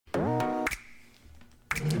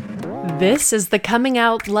This is the Coming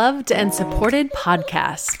Out Loved and Supported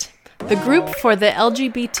podcast, the group for the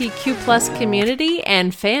LGBTQ plus community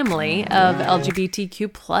and family of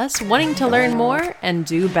LGBTQ plus wanting to learn more and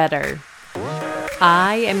do better.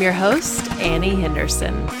 I am your host, Annie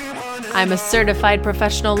Henderson. I'm a certified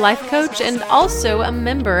professional life coach and also a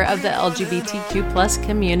member of the LGBTQ plus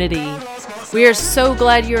community. We are so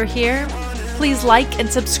glad you're here. Please like and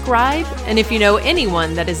subscribe, and if you know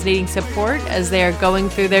anyone that is needing support as they are going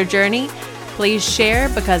through their journey, please share,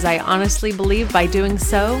 because I honestly believe by doing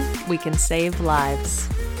so, we can save lives.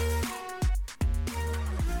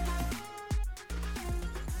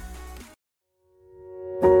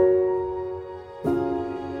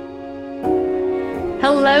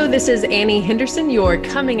 Hello, this is Annie Henderson, your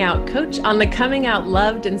coming out coach on the Coming Out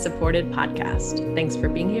Loved and Supported podcast. Thanks for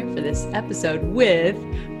being here for this episode with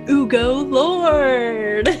Ugo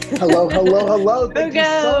Lord. Hello. Thank you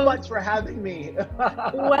so much for having me.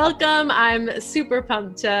 Welcome. I'm super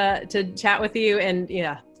pumped to chat with you. And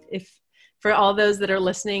if for all those that are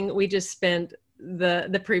listening, we just spent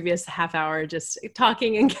the previous half hour just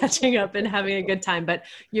talking and catching up and having a good time, but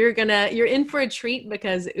you're in for a treat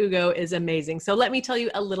because Ugo is amazing. So let me tell you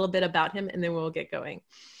a little bit about him and then we'll get going.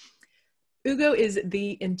 Ugo is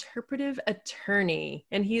the interpretive attorney,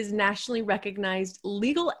 and he is nationally recognized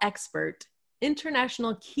legal expert,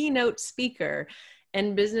 international keynote speaker,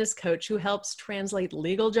 and business coach who helps translate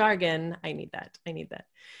legal jargon. I need that,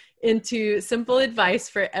 into simple advice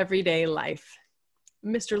for everyday life.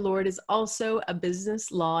 Mr. Lord is also a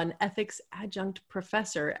business law and ethics adjunct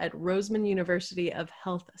professor at Roseman University of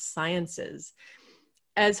Health Sciences.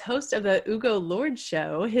 As host of the Ugo Lord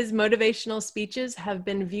Show, his motivational speeches have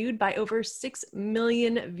been viewed by over 6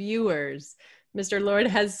 million viewers. Mr. Lord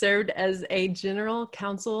has served as a general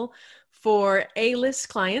counsel for A-list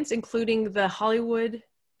clients, including the Hollywood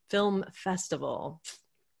Film Festival.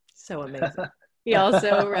 So amazing. He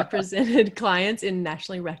also represented clients in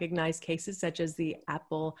nationally recognized cases such as the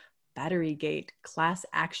Apple Batterygate class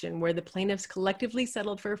action, where the plaintiffs collectively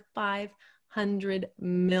settled for $500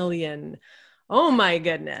 million. Oh my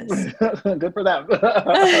goodness. Good for them.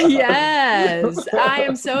 Yes. I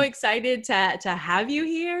am so excited to have you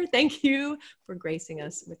here. Thank you for gracing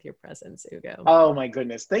us with your presence, Ugo. Oh my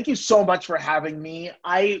goodness. Thank you so much for having me.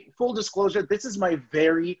 Full disclosure, this is my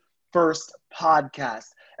very first podcast.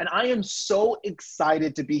 And I am so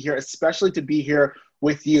excited to be here, especially to be here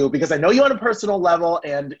with you, because I know you on a personal level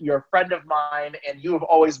and you're a friend of mine and you have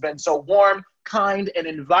always been so warm, kind, and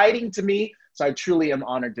inviting to me. So I truly am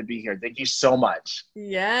honored to be here. Thank you so much.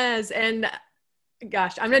 Yes. And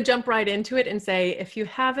gosh, I'm going to jump right into it and say, if you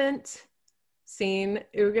haven't seen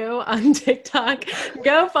Ugo on TikTok,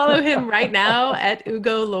 go follow him right now at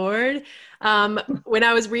Ugo Lord. When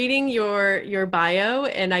I was reading your bio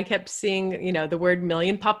and I kept seeing, the word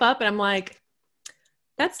million pop up, and I'm like,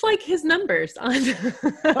 that's like his numbers on,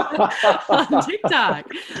 on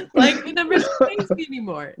TikTok. Like the numbers aren't crazy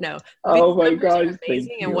anymore. No. Oh my gosh.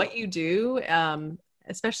 Amazing. And what you do,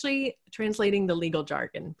 especially translating the legal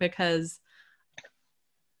jargon, because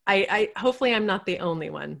I hopefully I'm not the only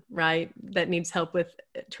one, right, that needs help with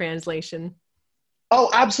translation. Oh,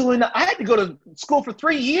 absolutely not. I had to go to school for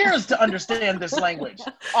 3 years to understand this language.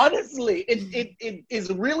 Honestly, it is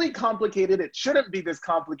really complicated. It shouldn't be this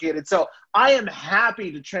complicated. So I am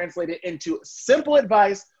happy to translate it into simple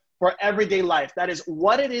advice for everyday life. That is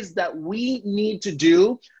what it is that we need to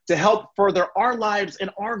do to help further our lives and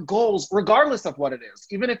our goals, regardless of what it is.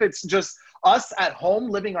 Even if it's just us at home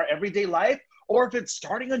living our everyday life, or if it's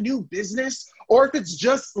starting a new business, or if it's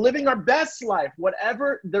just living our best life,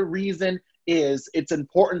 whatever the reason is, it's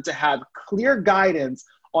important to have clear guidance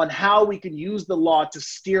on how we can use the law to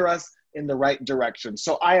steer us in the right direction.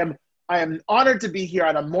 So I am honored to be here,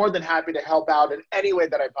 and I'm more than happy to help out in any way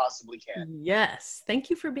that I possibly can. Yes. Thank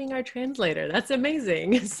you for being our translator. That's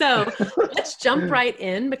amazing. So let's jump right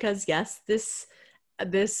in, because yes, this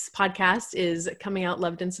podcast is Coming Out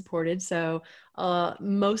Loved and Supported. So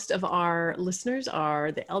most of our listeners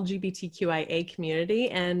are the LGBTQIA community.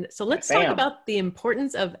 And so let's talk about the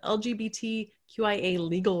importance of LGBTQIA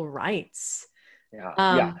legal rights.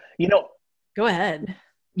 Yeah. Go ahead.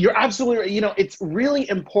 You're absolutely right. It's really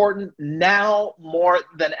important now more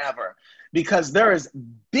than ever, because there is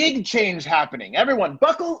big change happening. Everyone,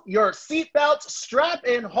 buckle your seatbelts, strap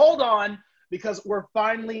in, hold on, because we're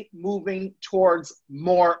finally moving towards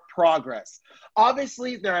more progress.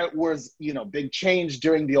 Obviously, there was, big change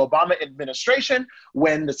during the Obama administration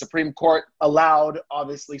when the Supreme Court allowed,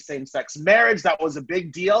 obviously, same-sex marriage. That was a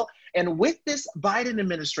big deal. And with this Biden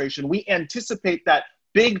administration, we anticipate that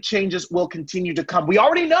big changes will continue to come. We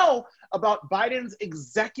already know about Biden's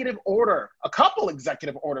executive order, a couple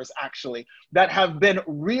executive orders actually, that have been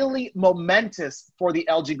really momentous for the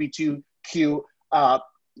LGBTQ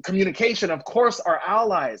communication, of course, our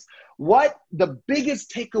allies. What the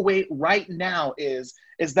biggest takeaway right now is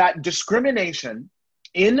that discrimination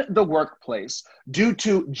in the workplace due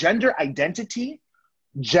to gender identity,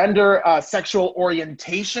 gender sexual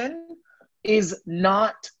orientation is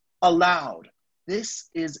not allowed. This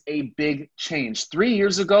is a big change. 3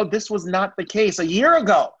 years ago, this was not the case. A year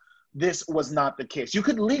ago, this was not the case. You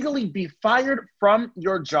could legally be fired from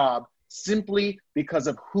your job simply because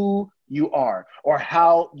of who you are or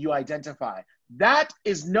how you identify. That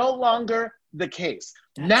is no longer the case.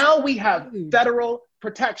 Now we have federal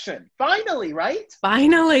protection. Finally, right?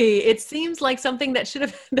 Finally. It seems like something that should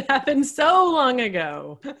have happened so long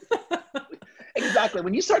ago. Exactly.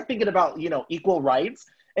 When you start thinking about, equal rights,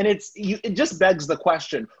 and it just begs the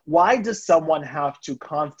question, why does someone have to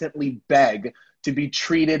constantly beg to be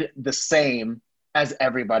treated the same as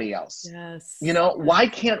everybody else? Yes. Why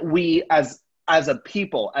can't we as a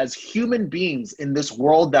people, as human beings in this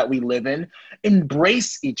world that we live in,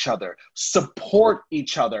 embrace each other, support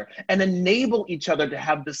each other, and enable each other to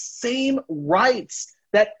have the same rights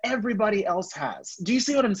that everybody else has? Do you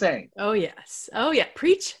see what I'm saying? Oh, yes. Oh, yeah.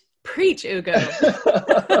 Preach, Ugo.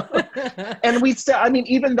 And we still,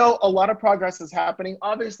 even though a lot of progress is happening,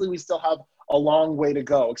 obviously we still have a long way to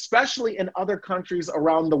go, especially in other countries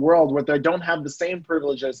around the world where they don't have the same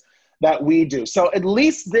privileges that we do. So at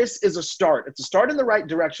least this is a start. It's a start in the right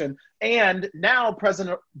direction. And now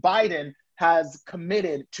President Biden has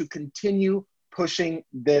committed to continue pushing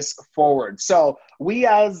this forward. So we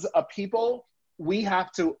as a people, we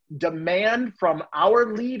have to demand from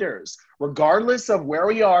our leaders, regardless of where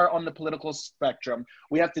we are on the political spectrum,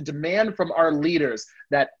 we have to demand from our leaders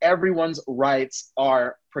that everyone's rights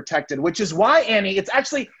are protected, which is why, Annie, it's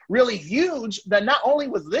actually really huge that not only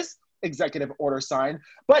was this executive order signed,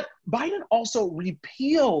 but Biden also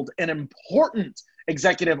repealed an important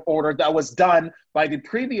executive order that was done by the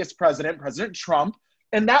previous president, President Trump,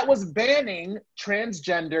 and that was banning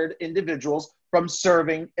transgendered individuals from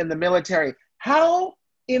serving in the military. How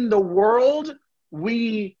in the world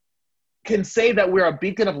we can say that we're a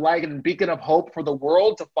beacon of light and a beacon of hope for the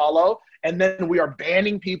world to follow, and then we are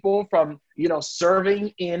banning people from,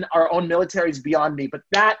 serving in our own militaries beyond me. But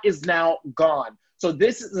that is now gone. So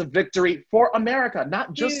this is a victory for America,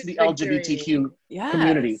 not just the LGBTQ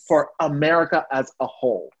community, for America as a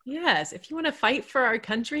whole. Yes. If you want to fight for our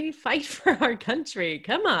country, fight for our country.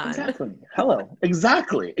 Come on. Exactly. Hello.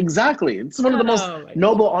 Exactly. It's one of the most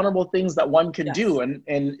noble, honorable things that one can do.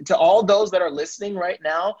 And to all those that are listening right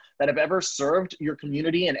now that have ever served your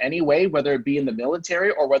community in any way, whether it be in the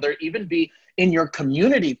military or whether it even be in your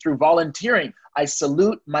community through volunteering, I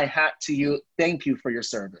salute my hat to you. Thank you for your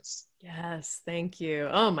service. Yes, thank you.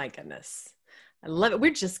 Oh my goodness. I love it.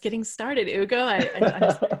 We're just getting started, Ugo.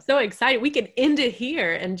 I'm so excited. We can end it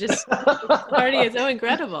here and just party is so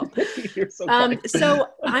incredible. You're so kind. So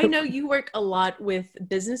I know you work a lot with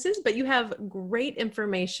businesses, but you have great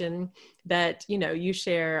information that, you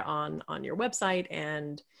share on your website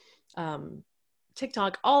and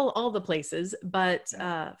TikTok, all the places, but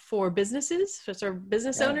for businesses, for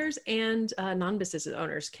business owners and non-business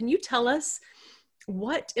owners, can you tell us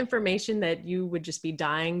what information that you would just be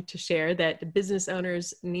dying to share that business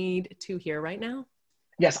owners need to hear right now?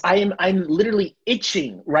 Yes, I'm literally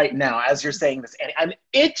itching right now as you're saying this, Annie. I'm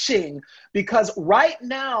itching because right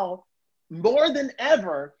now, more than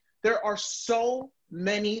ever, there are so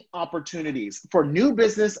many opportunities for new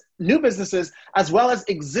businesses, as well as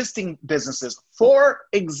existing businesses. For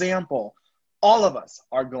example, all of us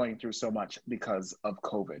are going through so much because of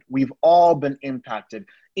COVID. We've all been impacted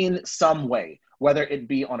in some way, whether it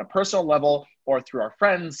be on a personal level or through our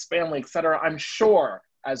friends, family, etc. I'm sure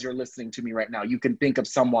as you're listening to me right now, you can think of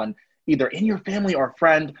someone either in your family or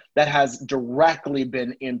friend that has directly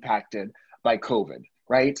been impacted by COVID,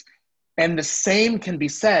 right? And the same can be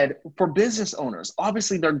said for business owners.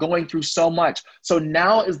 Obviously, they're going through so much. So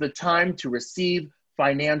now is the time to receive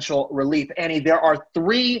financial relief. Annie, there are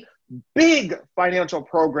 3 big financial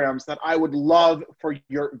programs that I would love for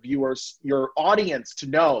your viewers, your audience to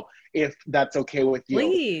know, if that's okay with you.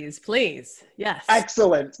 Please. Yes.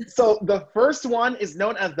 Excellent. So the first one is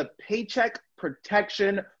known as the Paycheck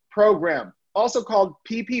Protection Program, also called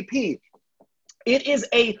PPP. It is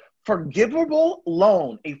a forgivable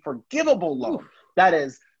loan, Ooh. That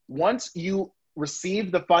is, once you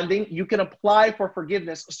receive the funding, you can apply for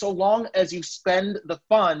forgiveness so long as you spend the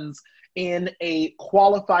funds in a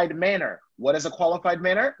qualified manner. What is a qualified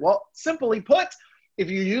manner? Well, simply put, if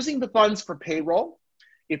you're using the funds for payroll,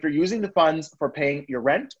 if you're using the funds for paying your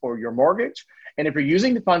rent or your mortgage, and if you're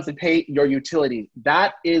using the funds to pay your utility,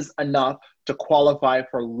 that is enough to qualify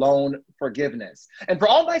for loan forgiveness. And for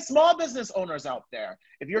all my small business owners out there,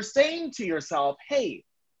 if you're saying to yourself, hey,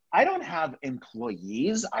 I don't have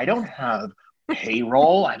employees, I don't have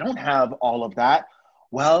payroll, I don't have all of that.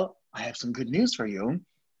 Well, I have some good news for you.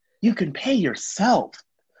 You can pay yourself.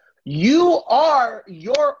 You are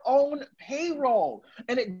your own payroll,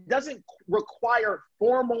 and it doesn't require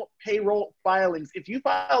formal payroll filings. If you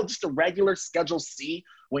file just a regular Schedule C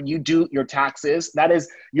when you do your taxes, that is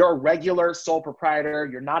your regular sole proprietor,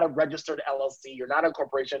 you're not a registered LLC, you're not a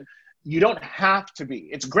corporation, you don't have to be.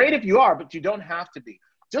 It's great if you are, but you don't have to be.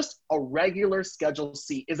 Just a regular Schedule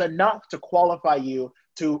C is enough to qualify you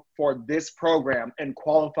for this program and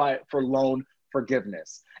qualify for loan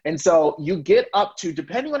forgiveness. And so you get up to,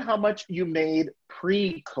 depending on how much you made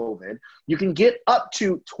pre-COVID, you can get up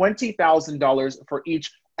to $20,000 for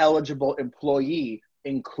each eligible employee,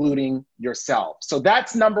 including yourself. So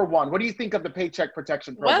that's number one. What do you think of the Paycheck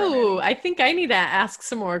Protection Program? Whoa, I think I need to ask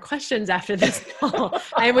some more questions after this call.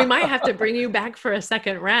 We might have to bring you back for a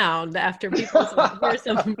second round after people hear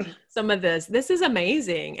some of this. This is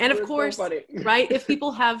amazing. And of course, so right, if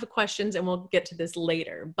people have questions, and we'll get to this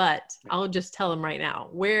later, but I'll just tell them right now,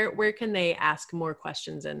 where can they ask more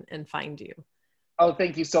questions and find you? Oh,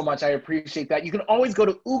 thank you so much. I appreciate that. You can always go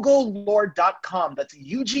to ugolord.com. That's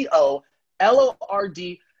UGOLORD.com.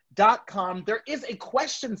 There is a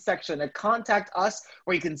question section, a contact us,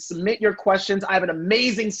 where you can submit your questions. I have an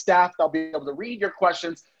amazing staff that'll be able to read your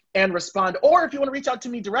questions and respond. Or if you want to reach out to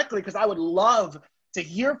me directly, because I would love to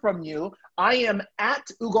hear from you, I am at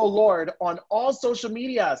Ugo Lord on all social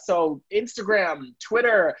media. So Instagram,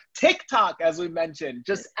 Twitter, TikTok, as we mentioned,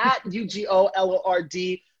 just at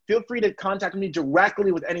UGOLORD. Feel free to contact me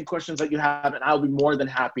directly with any questions that you have, and I'll be more than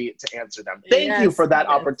happy to answer them. Thank you for that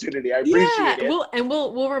opportunity. I appreciate it.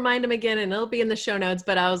 We'll remind them again, and it'll be in the show notes,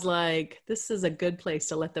 but I was like, this is a good place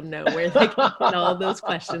to let them know where they can get all those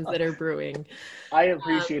questions that are brewing. I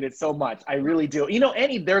appreciate it so much. I really do. You know,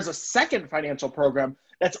 Annie, there's a second financial program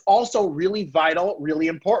that's also really vital, really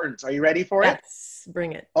important. Are you ready for it? Yes,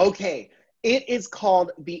 bring it. Okay. It is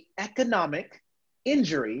called the Economic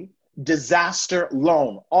Injury Disaster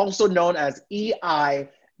Loan, also known as EIDL.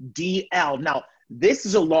 Now, this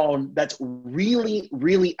is a loan that's really,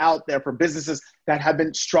 really out there for businesses that have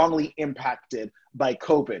been strongly impacted by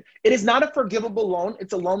COVID. It is not a forgivable loan.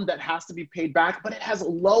 It's a loan that has to be paid back, but it has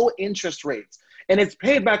low interest rates. And it's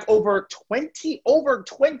paid back over 20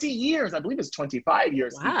 years. I believe it's 25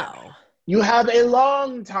 years. Wow. You have a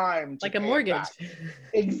long time to like a mortgage.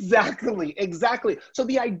 Exactly. So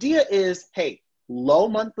the idea is, hey, low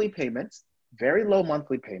monthly payments, very low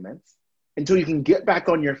monthly payments, until you can get back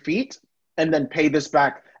on your feet and then pay this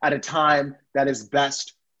back at a time that is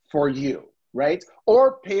best for you, right?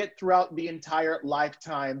 Or pay it throughout the entire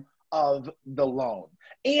lifetime of the loan.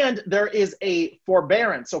 And there is a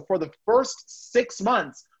forbearance. So for the first 6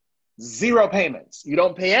 months, 0 payments. You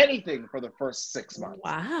don't pay anything for the first 6 months.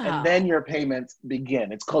 Wow. And then your payments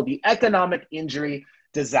begin. It's called the Economic Injury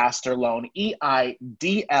Disaster Loan,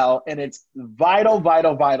 EIDL, and it's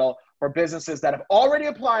vital for businesses that have already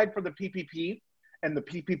applied for the PPP, and the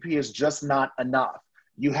PPP is just not enough.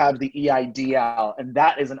 You have the EIDL, and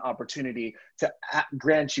that is an opportunity to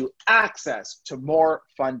grant you access to more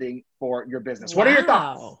funding for your business. What are your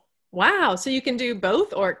thoughts? Wow. So you can do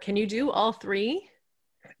both, or can you do all three?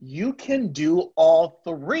 You can do all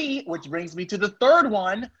three, which brings me to the third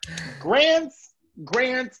one, grants.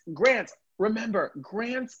 Remember,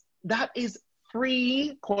 grants, that is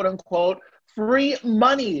free, quote unquote, free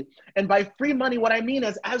money. And by free money, what I mean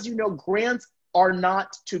is, as you know, grants are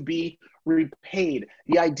not to be repaid.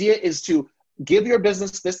 The idea is to give your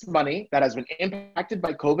business this money that has been impacted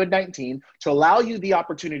by COVID-19 to allow you the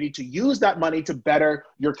opportunity to use that money to better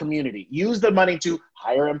your community, use the money to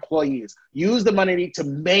hire employees, use the money to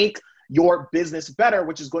make your business better,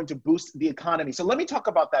 which is going to boost the economy. So let me talk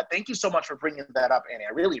about that. Thank you so much for bringing that up, Annie.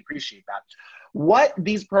 I really appreciate that. What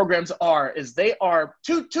these programs are is they are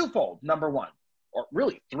twofold, number one, or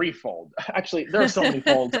really threefold. Actually, there are so many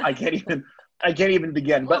folds, I can't even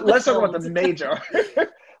begin. But let's talk about the major.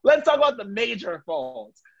 Let's talk about the major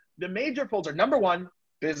folds. The major folds are, number one,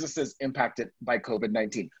 businesses impacted by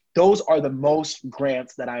COVID-19. Those are the most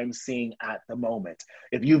grants that I'm seeing at the moment.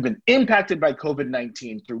 If you've been impacted by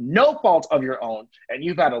COVID-19 through no fault of your own, and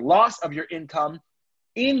you've had a loss of your income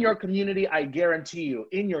in your community, I guarantee you,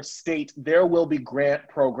 in your state, there will be grant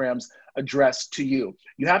programs addressed to you.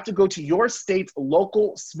 You have to go to your state's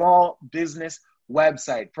local small business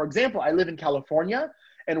website. For example, I live in California,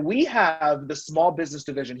 And we have the small business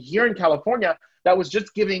division here in California that was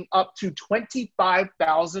just giving up to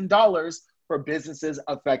 $25,000 for businesses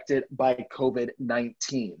affected by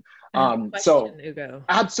COVID-19. So Ugo.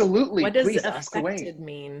 absolutely, What does please ask away. affected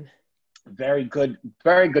mean? Very good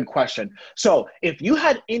question. So if you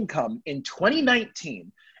had income in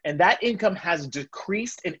 2019 and that income has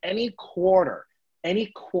decreased in any quarter,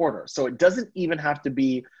 so it doesn't even have to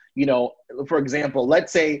be, for example,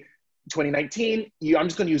 let's say 2019, I'm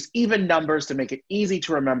just going to use even numbers to make it easy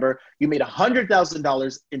to remember. You made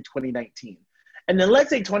 $100,000 in 2019. And then let's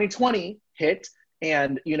say 2020 hit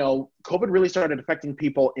and, COVID really started affecting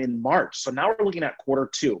people in March. So now we're looking at quarter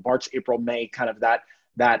two, March, April, May, kind of that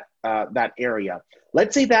area.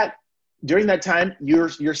 Let's say that during that time,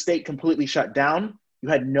 your state completely shut down. You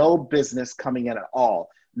had no business coming in at all.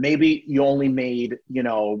 Maybe you only made,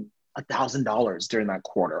 $1,000 during that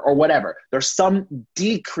quarter or whatever. There's some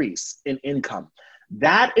decrease in income.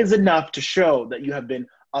 That is enough to show that you have been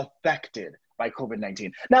affected by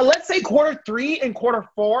COVID-19. Now, let's say quarter three and quarter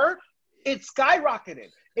four, it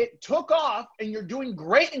skyrocketed. It took off and you're doing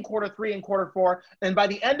great in quarter three and quarter four. And by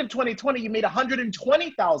the end of 2020, you made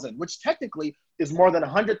 $120,000, which technically is more than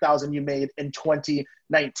 $100,000 you made in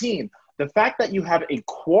 2019. The fact that you have a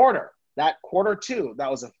quarter, that quarter two, that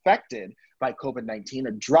was affected by COVID-19,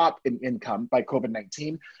 a drop in income by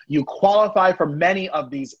COVID-19, you qualify for many of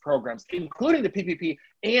these programs, including the PPP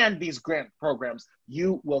and these grant programs,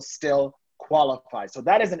 you will still qualify. So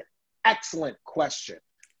that is an excellent question.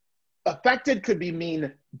 Affected could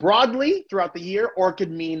mean broadly throughout the year, or it could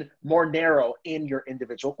mean more narrow in your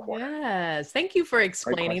individual quarter. Yes, thank you for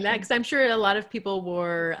explaining that, because I'm sure a lot of people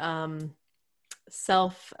were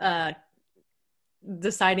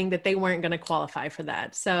deciding that they weren't going to qualify for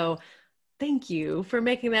that. So thank you for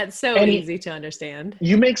making that so easy to understand.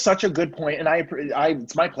 You make such a good point, and I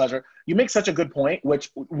it's my pleasure. You make such a good point, which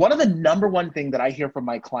one of the number one thing that I hear from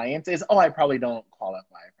my clients is, I probably don't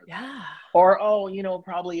qualify for that. Yeah. Or,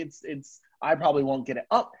 probably I probably won't get it.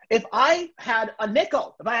 If I had a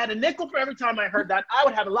nickel for every time I heard that, I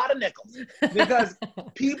would have a lot of nickels, because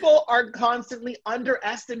people are constantly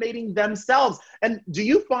underestimating themselves. And do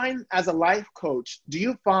you find, as a life coach,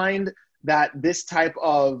 that this type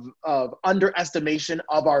of underestimation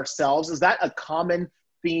of ourselves, is that a common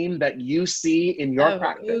theme that you see in your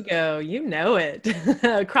practice? Ugo, you know it.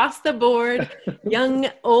 Across the board, young,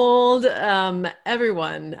 old,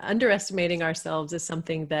 everyone, underestimating ourselves is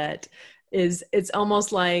something that it's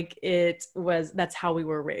almost like that's how we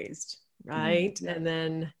were raised, right? Mm-hmm. And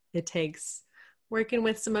then it takes working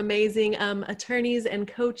with some amazing attorneys and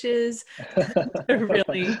coaches to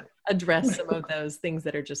really address some of those things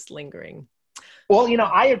that are just lingering. Well,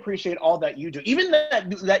 I appreciate all that you do, even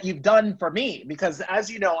that you've done for me, because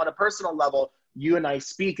as you know, on a personal level, you and I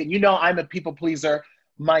speak, and I'm a people pleaser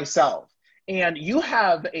myself. And you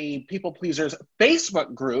have a people pleasers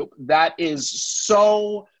Facebook group that is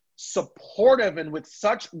so supportive and with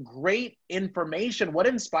such great information. What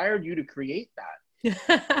inspired you to create that?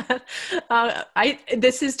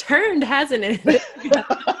 This is turned, hasn't it?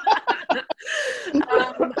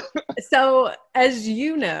 So as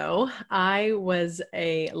you know, I was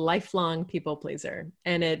a lifelong people pleaser,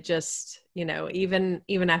 and it just, even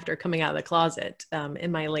after coming out of the closet,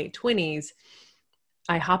 in my late 20s,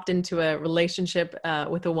 I hopped into a relationship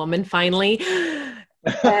with a woman finally,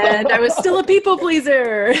 and I was still a people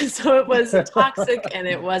pleaser. So it was toxic and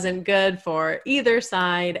it wasn't good for either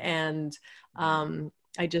side. And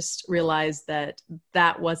I just realized that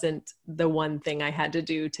wasn't the one thing I had to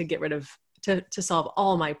do to get rid of, to solve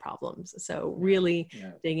all my problems. So really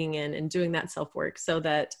digging in and doing that self-work so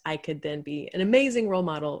that I could then be an amazing role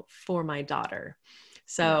model for my daughter.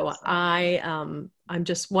 So I'm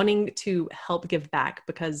just wanting to help give back,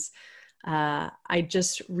 because I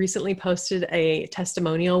just recently posted a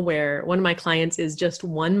testimonial where one of my clients is just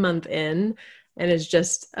 1 month in and is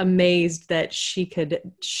just amazed that she could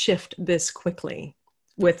shift this quickly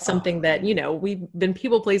with something that, we've been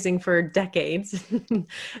people pleasing for decades.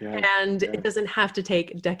 And it doesn't have to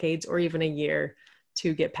take decades or even a year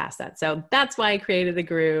to get past that. So that's why I created the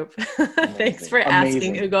group. Thanks for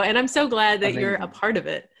asking, Ugo. And I'm so glad that you're a part of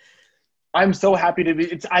it. I'm so happy to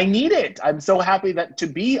be, I need it. I'm so happy to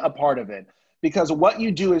be a part of it, because what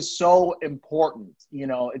you do is so important.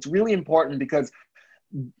 It's really important because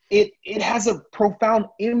it has a profound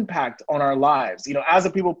impact on our lives. As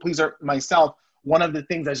a people pleaser myself, one of the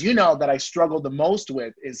things, as you know, that I struggle the most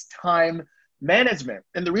with is time management.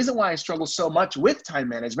 And the reason why I struggle so much with time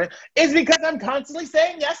management is because I'm constantly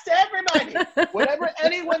saying yes to everybody. Whatever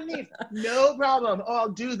anyone needs, no problem. Oh, I'll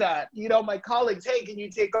do that. My colleagues, hey, can you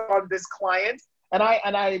take on this client?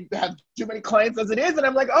 I have too many clients as it is, and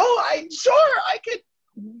I'm like, oh, I could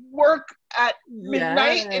work at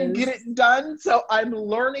midnight and get it done. So I'm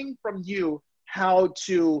learning from you how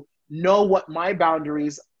to know what my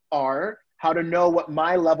boundaries are, how to know what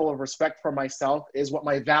my level of respect for myself is, what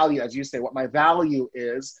my value, as you say, what my value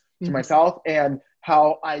is to myself, and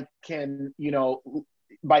how I can,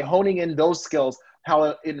 by honing in those skills, how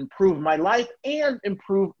it improve my life and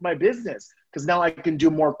improve my business. Because now I can do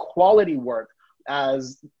more quality work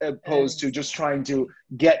as opposed to just trying to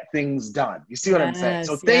get things done. You see what I'm saying?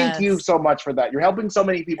 So thank you so much for that. You're helping so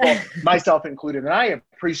many people, myself included, and I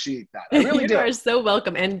appreciate that. I really do. You are so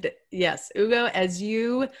welcome. And yes, Ugo, as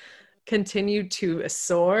you continue to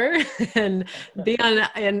soar and be on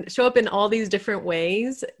and show up in all these different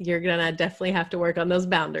ways, you're gonna definitely have to work on those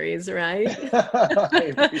boundaries, right?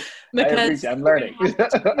 Because I'm learning.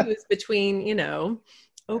 Choose between,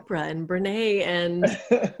 Oprah and Brene, and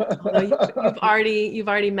you've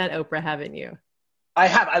already met Oprah, haven't you? I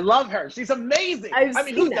have. I love her. She's amazing.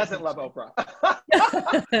 Who doesn't love Oprah?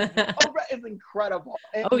 Oprah is incredible.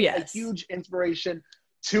 And a huge inspiration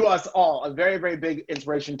to us all. A very, very big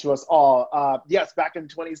inspiration to us all. Yes, back in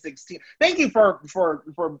 2016. Thank you for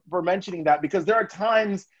mentioning that, because there are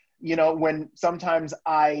times, when sometimes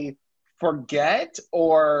I forget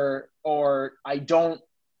or I don't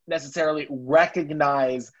necessarily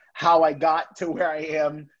recognize how I got to where I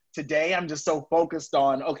am today. I'm just so focused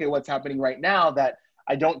on, okay, what's happening right now, that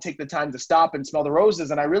I don't take the time to stop and smell the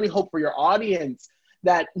roses. And I really hope for your audience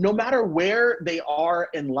that no matter where they are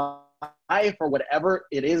in life or whatever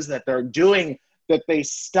it is that they're doing, that they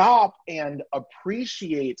stop and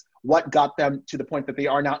appreciate what got them to the point that they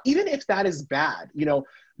are now, even if that is bad.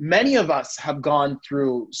 Many of us have gone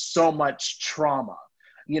through so much trauma.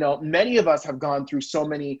 Many of us have gone through so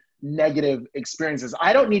many negative experiences.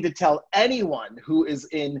 I don't need to tell anyone who is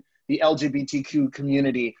in the LGBTQ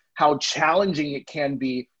community how challenging it can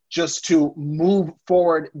be just to move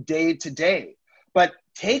forward day to day. But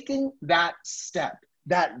taking that step,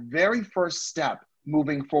 that very first step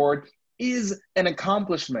moving forward, is an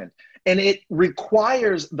accomplishment. And it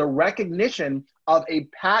requires the recognition of a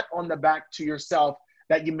pat on the back to yourself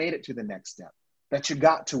that you made it to the next step, that you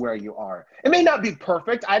got to where you are. It may not be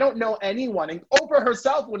perfect. I don't know anyone, and Oprah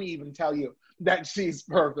herself wouldn't even tell you that she's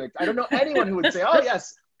perfect. I don't know anyone who would say, oh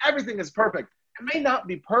yes, everything is perfect. It may not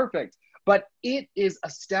be perfect, but it is a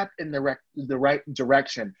step in the right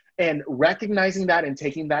direction. And recognizing that and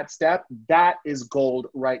taking that step, that is gold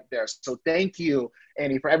right there. So thank you,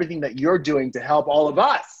 Annie, for everything that you're doing to help all of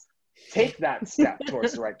us take that step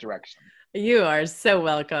towards the right direction. You are so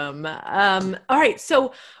welcome. All right.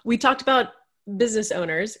 So we talked about business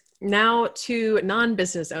owners, now to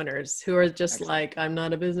non-business owners who are just like, I'm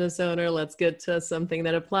not a business owner. Let's get to something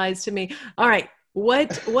that applies to me. All right.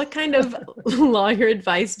 What kind of lawyer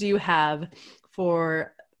advice do you have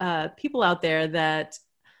for people out there that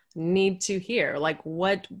need to hear? Like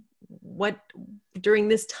what during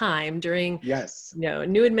this time, during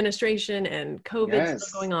new administration and COVID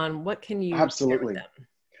still going on, what can you share with them?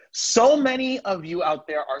 So many of you out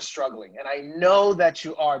there are struggling, and I know that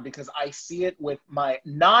you are, because I see it with my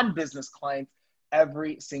non-business clients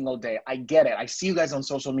every single day. I get it. I see you guys on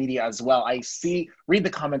social media as well. Read the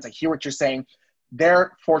comments. I hear what you're saying.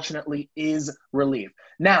 There, fortunately, is relief.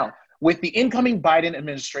 Now, with the incoming Biden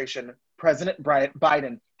administration, President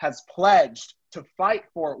Biden has pledged to fight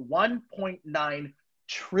for $1.9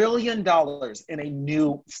 trillion in a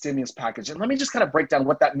new stimulus package. And let me just kind of break down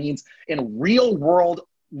what that means in real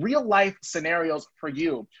life scenarios for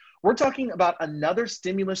you. We're talking about another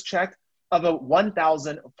stimulus check of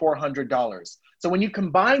 $1,400. So when you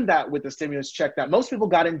combine that with the stimulus check that most people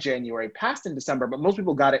got in January, passed in December, but most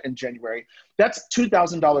people got it in January, that's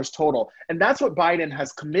 $2,000 total. And that's what Biden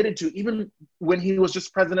has committed to even when he was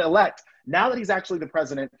just president-elect. Now that he's actually the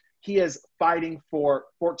president, he is fighting for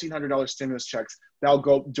 $1,400 stimulus checks that'll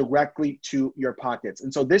go directly to your pockets.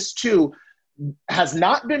 And so this too has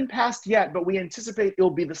not been passed yet, but we anticipate it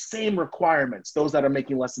will be the same requirements. Those that are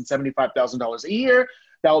making less than $75,000 a year,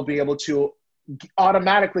 that will be able to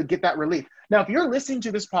automatically get that relief. Now, if you're listening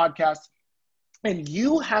to this podcast and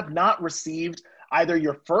you have not received either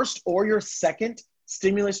your first or your second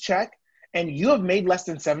stimulus check, and you have made less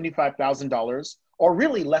than $75,000, or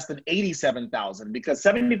really less than $87,000, because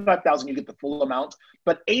 $75,000 you get the full amount,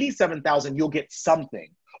 but $87,000 you'll get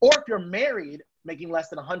something. Or if you're married, making less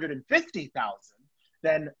than $150,000,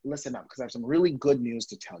 then listen up, because I have some really good news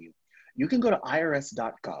to tell you. You can go to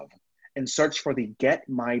irs.gov and search for the Get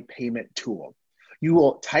My Payment tool. You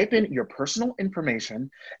will type in your personal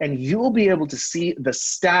information, and you will be able to see the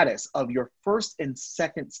status of your first and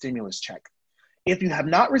second stimulus check. If you have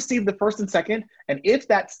not received the first and second, and if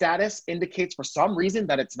that status indicates for some reason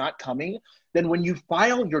that it's not coming, then when you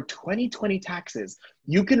file your 2020 taxes,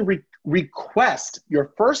 you can request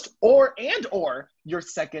your first or your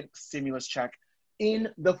second stimulus check in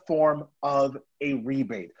the form of a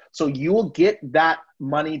rebate. So you will get that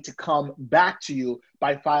money to come back to you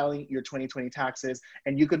by filing your 2020 taxes,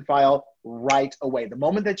 and you can file right away. The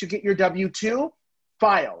moment that you get your W-2,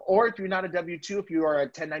 file. Or if you're not a W-2, if you are a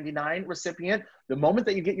 1099 recipient, the moment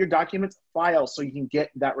that you get your documents, file so you can get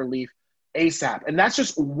that relief ASAP. And that's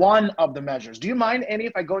just one of the measures. Do you mind, Annie,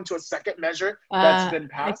 if I go into a second measure that's been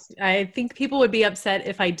passed? I think people would be upset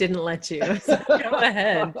if I didn't let you. So go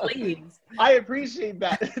ahead, please. I appreciate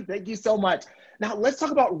that. Thank you so much. Now let's talk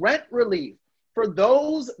about rent relief. For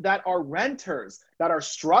those that are renters that are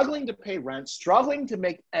struggling to pay rent, struggling to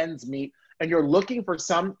make ends meet, and you're looking for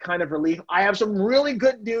some kind of relief, I have some really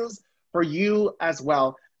good news for you as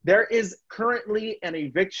well. There is currently an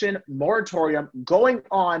eviction moratorium going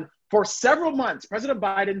on for several months. President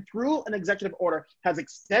Biden, through an executive order, has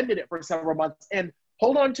extended it for several months. And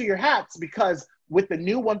hold on to your hats, because with the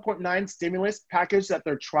new 1.9 stimulus package that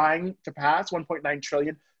they're trying to pass, $1.9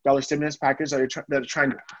 trillion stimulus package that they're trying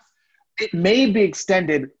to pass, it may be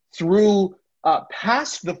extended through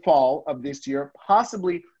past the fall of this year,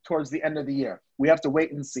 possibly towards the end of the year. We have to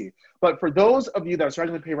wait and see. But for those of you that are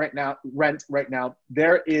starting to pay rent right now,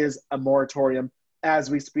 there is a moratorium as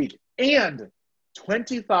we speak. And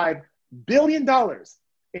 $25 billion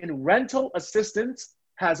in rental assistance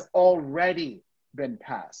has already been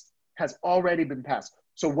passed.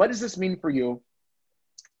 So what does this mean for you?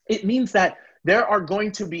 It means that there are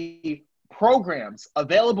going to be programs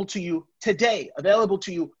available to you today, available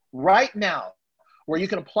to you right now, where you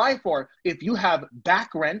can apply for if you have back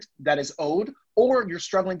rent that is owed or you're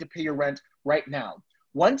struggling to pay your rent right now.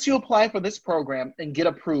 Once you apply for this program and get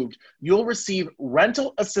approved, you'll receive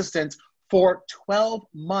rental assistance for 12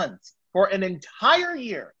 months. For an entire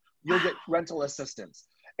year, you'll get rental assistance.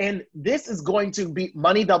 And this is going to be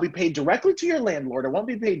money that'll be paid directly to your landlord. It won't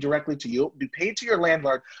be paid directly to you. It'll be paid to your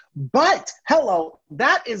landlord. But hello,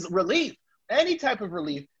 that is relief. Any type of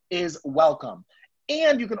relief is welcome.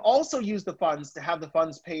 And you can also use the funds to have the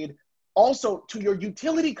funds paid also to your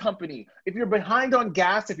utility company. If you're behind on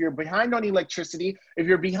gas, if you're behind on electricity, if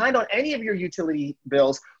you're behind on any of your utility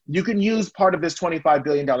bills, you can use part of this $25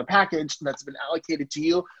 billion package that's been allocated to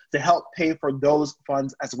you to help pay for those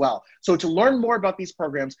funds as well. So to learn more about these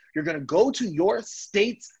programs, you're going to go to your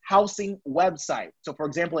state's housing website. So for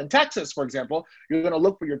example, in Texas, you're going to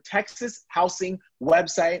look for your Texas housing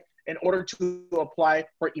website in order to apply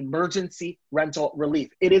for emergency rental relief.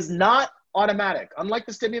 It is not automatic. Unlike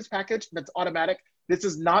the stimulus package that's automatic, this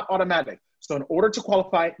is not automatic. So in order to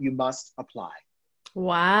qualify, you must apply.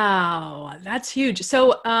 Wow, that's huge.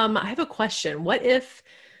 So I have a question. What if,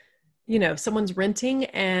 someone's renting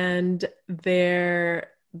and their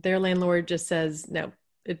landlord just says, no,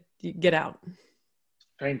 get out?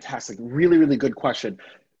 Fantastic. Really, really good question.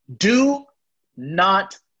 Do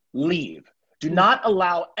not leave. Do not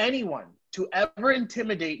allow anyone to ever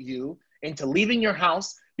intimidate you into leaving your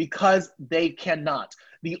house because they cannot.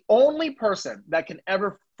 The only person that can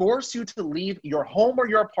ever force you to leave your home or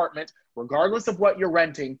your apartment, regardless of what you're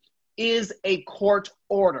renting, is a court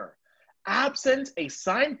order. Absent a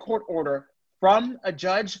signed court order from a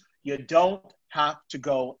judge, you don't have to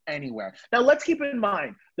go anywhere. Now, let's keep in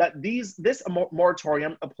mind that this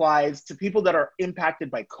moratorium applies to people that are impacted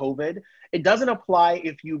by COVID. It doesn't apply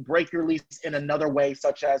if you break your lease in another way,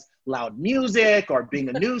 such as loud music or being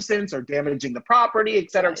a nuisance or damaging the property, et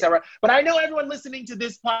cetera, et cetera. But I know everyone listening to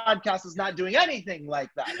this podcast is not doing anything like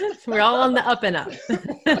that. We're all on the up and up.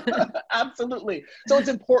 Absolutely. So it's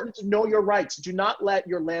important to know your rights. Do not let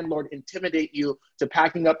your landlord intimidate you to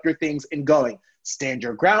packing up your things and going. Stand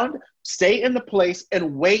your ground, stay in the place,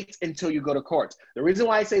 and wait until you go to court. The reason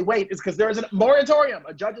why I say wait is because there is a moratorium.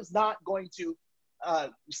 A judge is not going to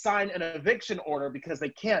sign an eviction order because they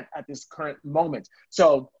can't at this current moment.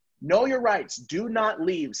 So know your rights. Do not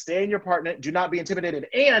leave. Stay in your apartment. Do not be intimidated.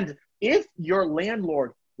 And if your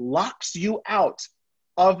landlord locks you out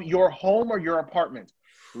of your home or your apartment,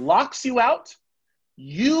 locks you out,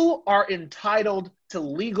 you are entitled to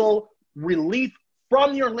legal relief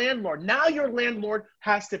from your landlord. Now your landlord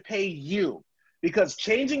has to pay you because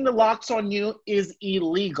changing the locks on you is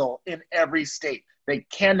illegal in every state. They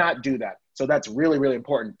cannot do that. So that's really, really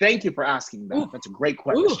important. Thank you for asking that. That's a great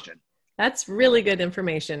question. That's really good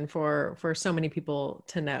information for so many people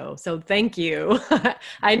to know. So thank you.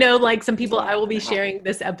 I know some people I will be sharing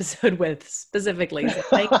this episode with specifically. So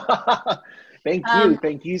thank you. Thank you.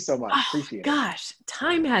 Thank you so much. Appreciate it. Gosh,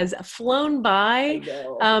 time has flown by. I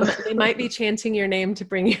know. They might be chanting your name to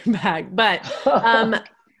bring you back, but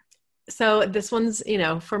so this one's,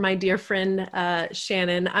 for my dear friend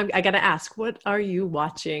Shannon. I got to ask, what are you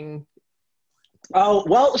watching? Oh,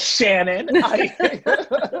 well, Shannon,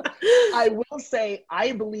 I will say,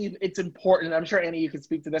 I believe it's important. I'm sure Annie, you can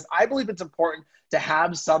speak to this. I believe it's important to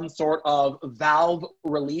have some sort of valve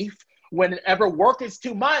relief whenever work is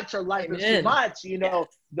too much or life is too much,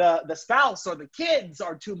 the spouse or the kids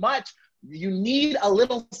are too much. You need a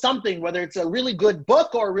little something, whether it's a really good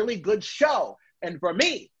book or a really good show. And for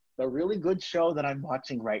me, the really good show that I'm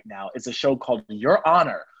watching right now is a show called Your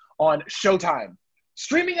Honor on Showtime.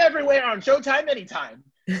 Streaming everywhere on Showtime anytime.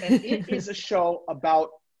 And it is a show about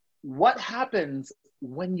what happens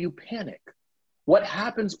when you panic. What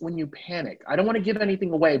happens when you panic? I don't want to give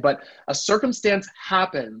anything away, but a circumstance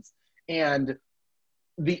happens and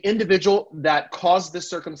the individual that caused this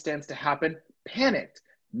circumstance to happen panicked,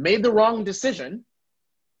 made the wrong decision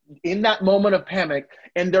in that moment of panic,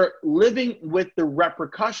 and they're living with the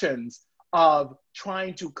repercussions of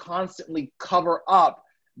trying to constantly cover up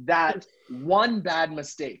that one bad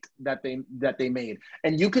mistake that they made.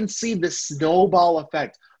 And you can see the snowball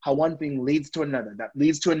effect, how one thing leads to another, that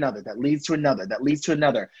leads to another, that leads to another, that leads to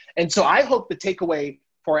another. And so I hope the takeaway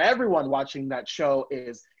for everyone watching that show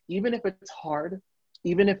is, even if it's hard,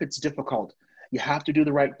 even if it's difficult, you have to do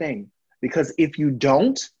the right thing. Because if you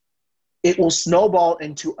don't, it will snowball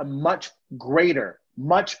into a much greater,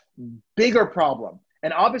 much bigger problem.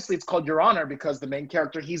 And obviously it's called Your Honor because the main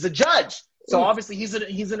character, he's a judge. So obviously he's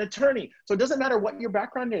an attorney. So it doesn't matter what your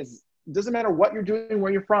background is. It doesn't matter what you're doing,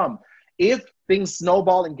 where you're from. If things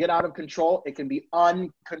snowball and get out of control, it can be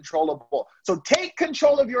uncontrollable. So take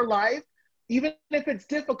control of your life, even if it's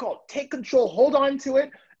difficult. Take control, hold on to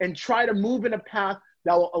it, and try to move in a path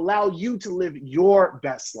that will allow you to live your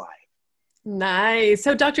best life. Nice.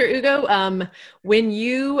 So Dr. Ugo, when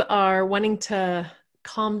you are wanting to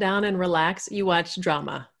calm down and relax, you watch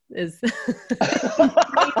drama. Is crazy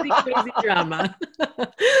drama.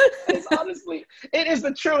 Honestly, it is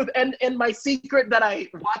the truth. And my secret that I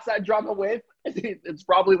watch that drama with, it's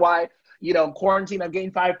probably why, quarantine, I've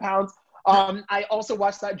gained 5 pounds. I also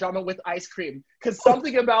watch that drama with ice cream, because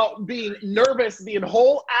something about being nervous the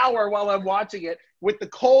whole hour while I'm watching it with the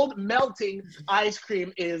cold melting ice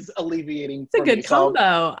cream is alleviating. It's a good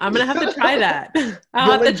combo. I'm gonna have to try that.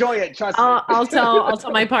 You'll enjoy it. Trust me. I'll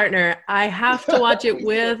tell my partner I have to watch it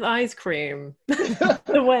with ice cream. Just watch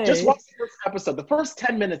the first episode. The first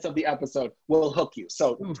 10 minutes of the episode will hook you.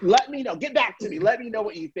 So let me know. Get back to me. Let me know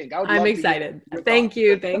what you think. I'm excited. Thank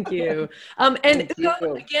you. And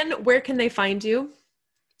Ugo, again, where can they find you?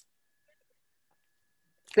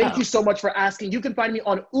 Thank you so much for asking. You can find me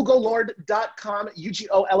on ugolord.com,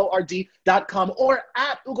 UGOLORD.com, or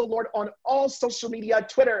at Ugo Lord on all social media,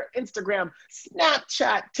 Twitter, Instagram,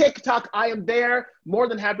 Snapchat, TikTok. I am there. More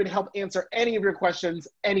than happy to help answer any of your questions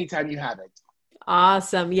anytime you have it.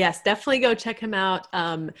 Awesome. Yes, definitely go check him out.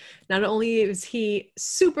 Not only is he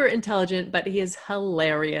super intelligent, but he is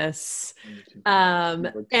hilarious.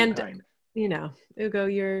 And Ugo,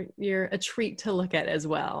 you're a treat to look at as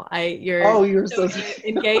well. You're so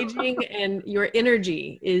engaging, and your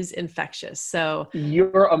energy is infectious. So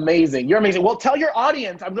you're amazing. You're amazing. Well, tell your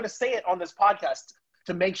audience, I'm going to say it on this podcast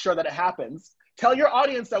to make sure that it happens. Tell your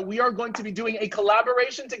audience that we are going to be doing a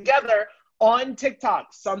collaboration together on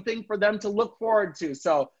TikTok, something for them to look forward to.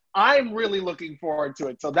 So I'm really looking forward to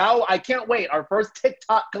it. So now I can't wait. Our first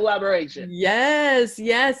TikTok collaboration. Yes.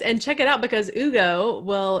 And check it out, because Ugo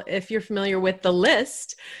will, if you're familiar with The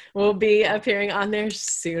List, will be appearing on there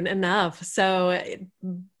soon enough. So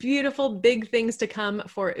beautiful, big things to come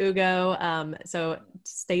for Ugo. So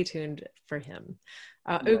stay tuned for him.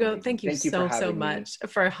 Ugo, thank you so much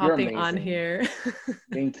for hopping on here.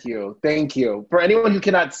 Thank you. For anyone who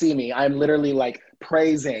cannot see me, I'm literally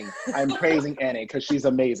praising Annie because she's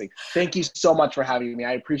amazing. Thank you so much for having me.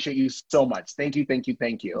 I appreciate you so much. Thank you.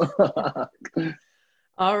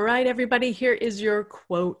 All right, everybody, here is your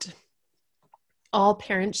quote. All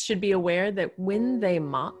parents should be aware that when they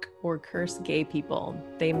mock or curse gay people,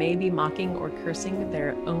 they may be mocking or cursing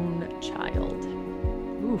their own child.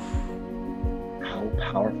 Oof. How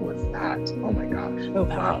powerful is that? Oh my gosh. So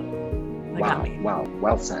powerful. Wow.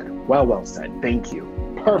 Well said. Well said. Thank you.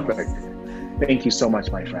 Perfect. Thank you so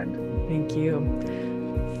much, my friend. Thank you.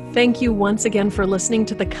 Thank you once again for listening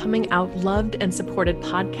to the Coming Out Loved and Supported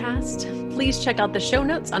podcast. Please check out the show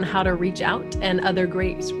notes on how to reach out and other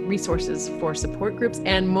great resources for support groups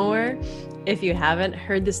and more. If you haven't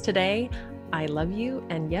heard this today, I love you.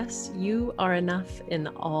 And yes, you are enough in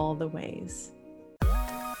all the ways.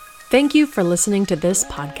 Thank you for listening to this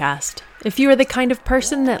podcast. If you are the kind of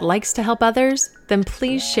person that likes to help others, then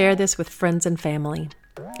please share this with friends and family.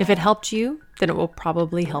 If it helped you, then it will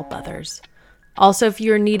probably help others. Also, if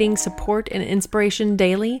you're needing support and inspiration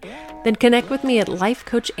daily, then connect with me at Life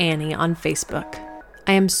Coach Annie on Facebook.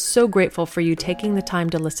 I am so grateful for you taking the time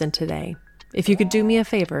to listen today. If you could do me a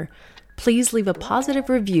favor, please leave a positive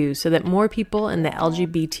review so that more people in the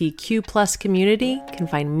LGBTQ+ community can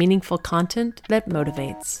find meaningful content that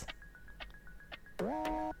motivates.